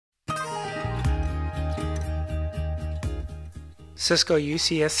Cisco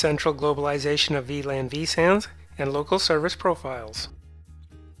UCS Central globalization of VLAN VSANs and local service profiles.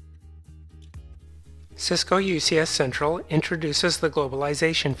 Cisco UCS Central introduces the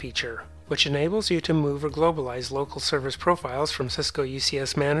globalization feature, which enables you to move or globalize local service profiles from Cisco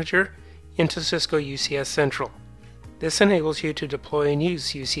UCS Manager into Cisco UCS Central. This enables you to deploy and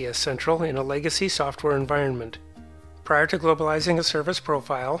use UCS Central in a legacy software environment. Prior to globalizing a service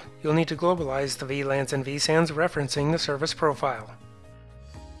profile, you'll need to globalize the VLANs and VSANs referencing the service profile.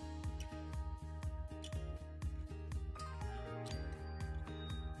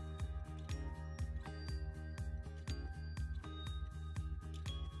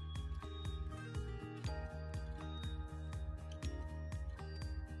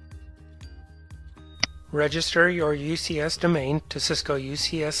 Register your UCS domain to Cisco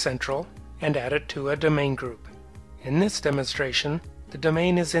UCS Central and add it to a domain group. In this demonstration, the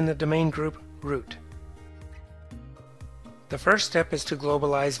domain is in the domain group root. The first step is to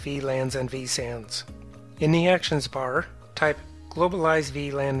globalize VLANs and VSANs. In the Actions bar, type Globalize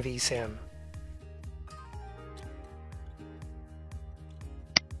VLAN VSAN.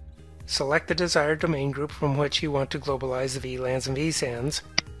 Select the desired domain group from which you want to globalize the VLANs and VSANs,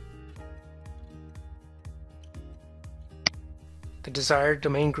 the desired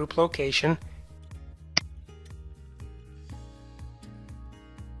domain group location,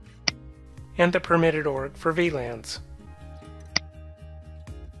 and the permitted org for VLANs.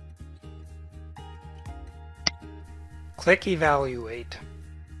 Click Evaluate.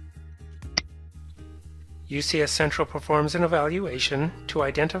 UCS Central performs an evaluation to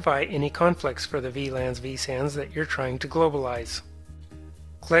identify any conflicts for the VLANs VSANs that you're trying to globalize.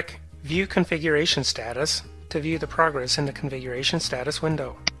 Click View Configuration Status to view the progress in the Configuration Status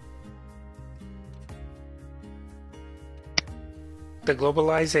window. The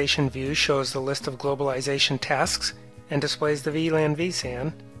Globalization view shows the list of globalization tasks and displays the VLAN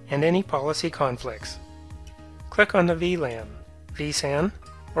VSAN and any policy conflicts. Click on the VLAN, VSAN,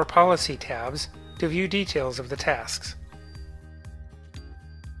 or Policy tabs to view details of the tasks.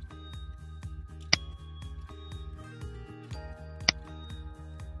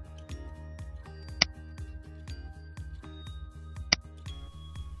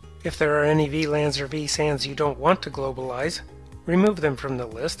 If there are any VLANs or VSANs you don't want to globalize, remove them from the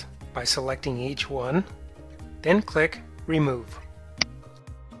list by selecting each one, then click Remove.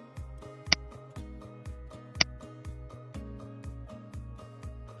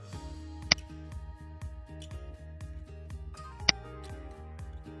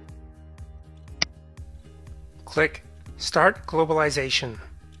 Click Start Globalization.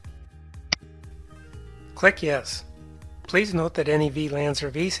 Click Yes. Please note that any VLANs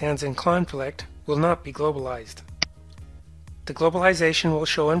or VSANs in conflict will not be globalized. The globalization will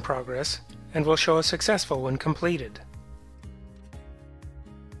show in progress and will show as successful when completed.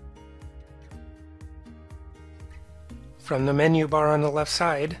 From the menu bar on the left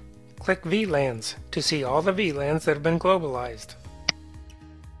side, click VLANs to see all the VLANs that have been globalized.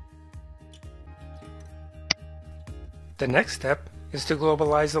 The next step is to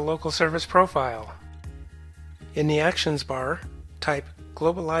globalize the local service profile. In the Actions bar, type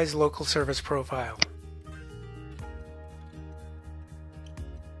Globalize Local Service Profile.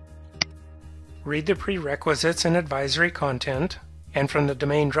 Read the prerequisites and advisory content, and from the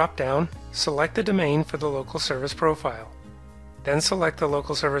domain drop-down, select the domain for the local service profile. Then select the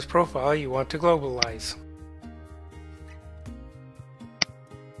local service profile you want to globalize.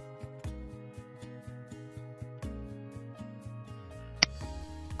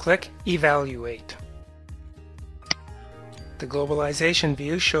 Click Evaluate. The globalization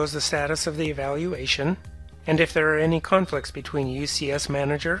view shows the status of the evaluation and if there are any conflicts between UCS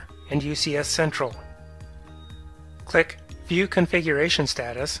Manager and UCS Central. Click View Configuration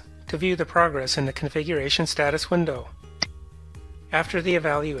Status to view the progress in the Configuration Status window. After the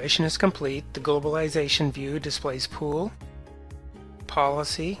evaluation is complete, the globalization view displays Pool,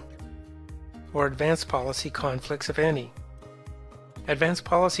 Policy, or Advanced Policy conflicts if any. Advanced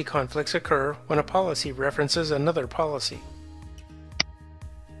policy conflicts occur when a policy references another policy.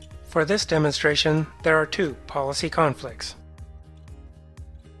 For this demonstration, there are two policy conflicts.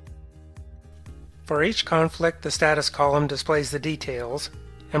 For each conflict, the status column displays the details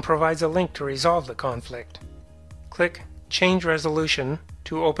and provides a link to resolve the conflict. Click Change Resolution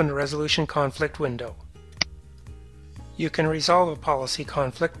to open the Resolution Conflict window. You can resolve a policy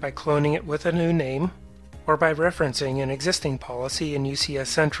conflict by cloning it with a new name or by referencing an existing policy in UCS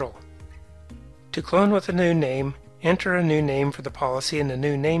Central. To clone with a new name, enter a new name for the policy in the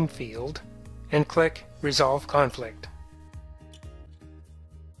New Name field and click Resolve Conflict.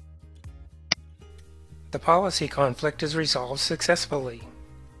 The policy conflict is resolved successfully.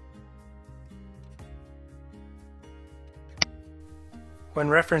 When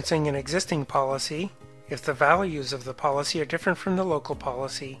referencing an existing policy, if the values of the policy are different from the local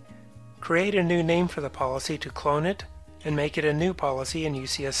policy, create a new name for the policy to clone it and make it a new policy in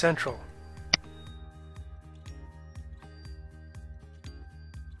UCS Central.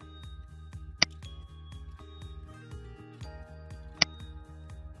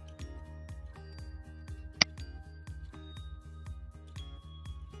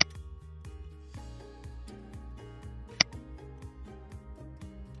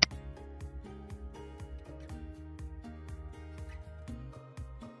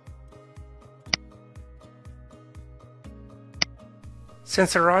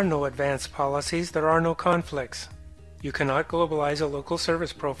 Since there are no advanced policies, there are no conflicts. You cannot globalize a local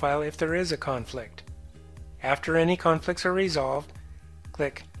service profile if there is a conflict. After any conflicts are resolved,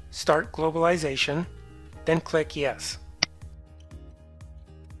 click Start Globalization, then click Yes.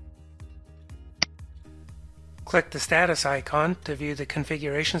 Click the status icon to view the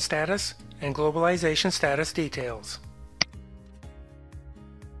configuration status and globalization status details.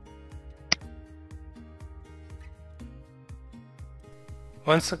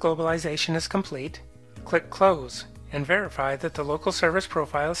 Once the globalization is complete, click Close and verify that the local service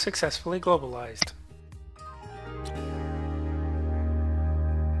profile is successfully globalized.